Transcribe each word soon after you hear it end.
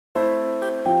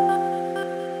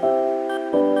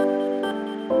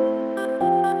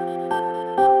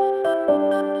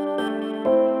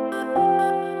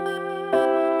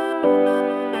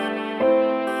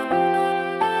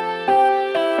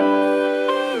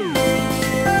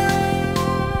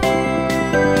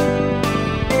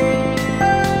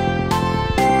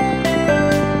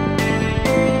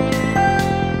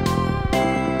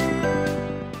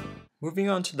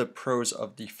on to the pros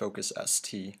of the Focus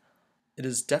ST, it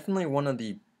is definitely one of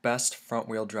the best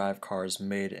front-wheel drive cars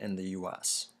made in the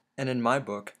US. And in my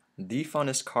book, the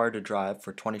funnest car to drive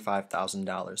for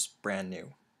 $25,000 brand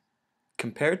new.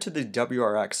 Compared to the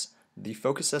WRX, the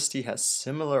Focus ST has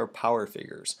similar power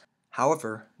figures.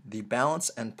 However, the balance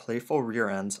and playful rear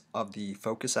end of the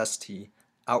Focus ST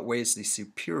outweighs the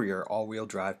superior all-wheel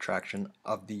drive traction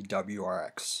of the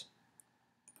WRX.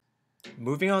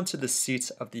 Moving on to the seats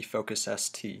of the Focus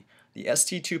ST, the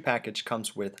ST2 package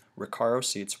comes with Recaro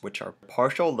seats, which are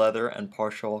partial leather and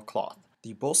partial cloth.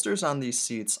 The bolsters on these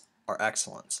seats are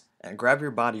excellent and grab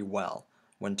your body well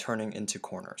when turning into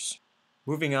corners.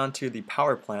 Moving on to the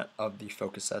power plant of the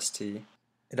Focus ST,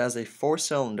 it has a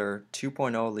 4-cylinder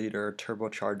 2.0-liter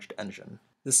turbocharged engine.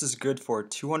 This is good for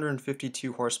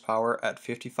 252 horsepower at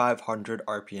 5,500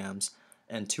 RPMs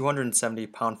and 270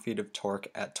 pound-feet of torque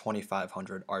at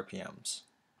 2,500 RPMs.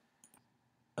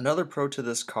 Another pro to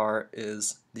this car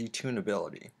is the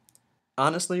tunability.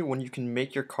 Honestly, when you can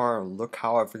make your car look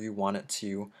however you want it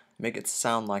to, make it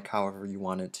sound like however you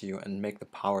want it to, and make the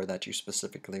power that you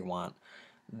specifically want,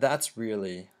 that's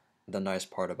really the nice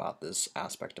part about this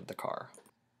aspect of the car.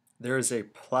 There is a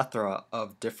plethora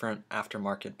of different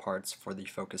aftermarket parts for the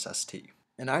Focus ST.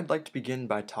 And I'd like to begin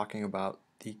by talking about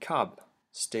the Cobb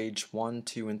Stage 1,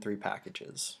 2, and 3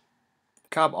 packages.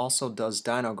 Cobb also does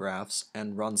dynographs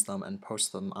and runs them and posts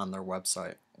them on their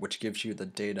website, which gives you the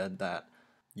data that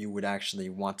you would actually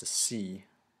want to see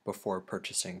before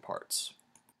purchasing parts.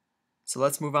 So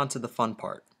let's move on to the fun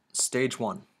part, Stage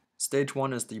 1. Stage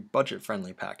 1 is the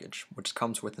budget-friendly package, which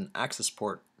comes with an access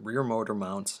port, rear motor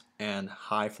mount, and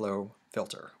high-flow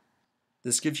filter.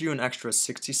 This gives you an extra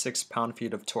 66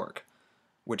 pound-feet of torque,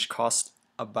 which costs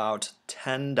about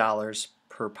 $10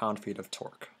 per pound-feet of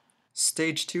torque.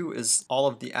 Stage 2 is all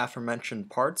of the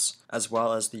aforementioned parts, as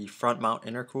well as the front mount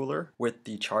intercooler with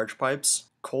the charge pipes,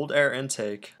 cold air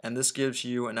intake, and this gives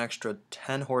you an extra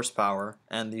 10 horsepower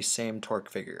and the same torque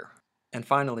figure. And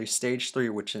finally, Stage 3,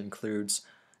 which includes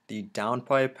the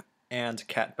downpipe and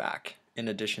catback, in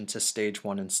addition to Stage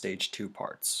 1 and Stage 2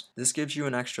 parts. This gives you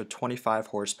an extra 25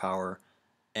 horsepower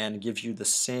and gives you the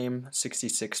same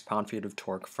 66 pound-feet of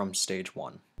torque from Stage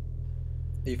 1.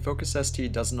 The Focus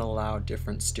ST doesn't allow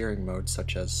different steering modes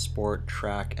such as Sport,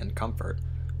 Track, and Comfort,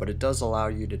 but it does allow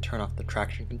you to turn off the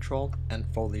traction control and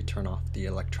fully turn off the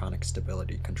electronic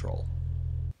stability control.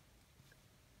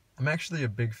 I'm actually a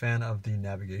big fan of the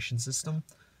navigation system.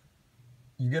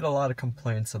 You get a lot of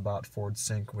complaints about Ford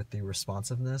Sync with the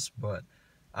responsiveness, but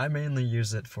I mainly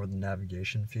use it for the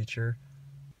navigation feature.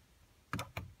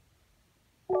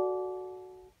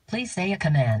 Please say a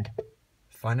command.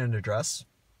 Find an address.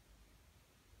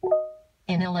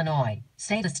 In Illinois,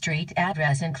 say the street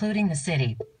address including the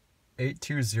city.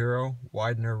 820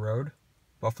 Widener Road,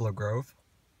 Buffalo Grove.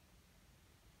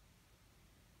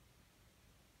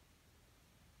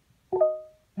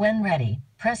 When ready,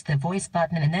 press the voice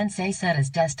button and then say set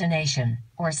as destination,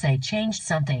 or say changed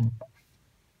something.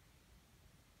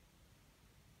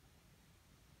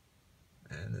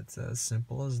 And it's as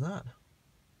simple as that.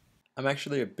 I'm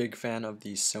actually a big fan of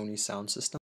the Sony sound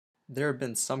system. There have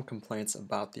been some complaints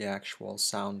about the actual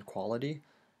sound quality.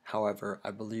 However, I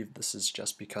believe this is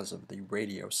just because of the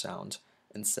radio sound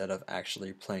instead of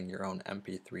actually playing your own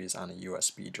MP3s on a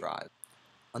USB drive.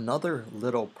 Another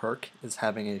little perk is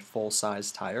having a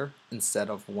full-size tire instead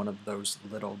of one of those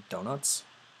little donuts.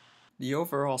 The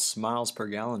overall miles per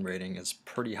gallon rating is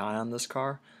pretty high on this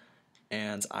car,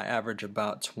 and I average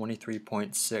about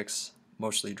 23.6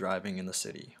 mostly driving in the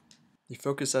city. The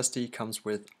Focus ST comes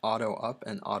with auto up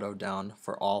and auto down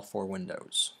for all 4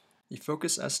 windows. The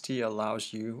Focus ST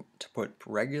allows you to put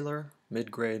regular,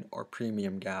 mid-grade, or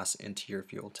premium gas into your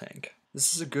fuel tank.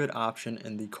 This is a good option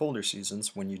in the colder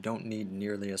seasons when you don't need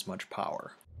nearly as much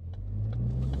power.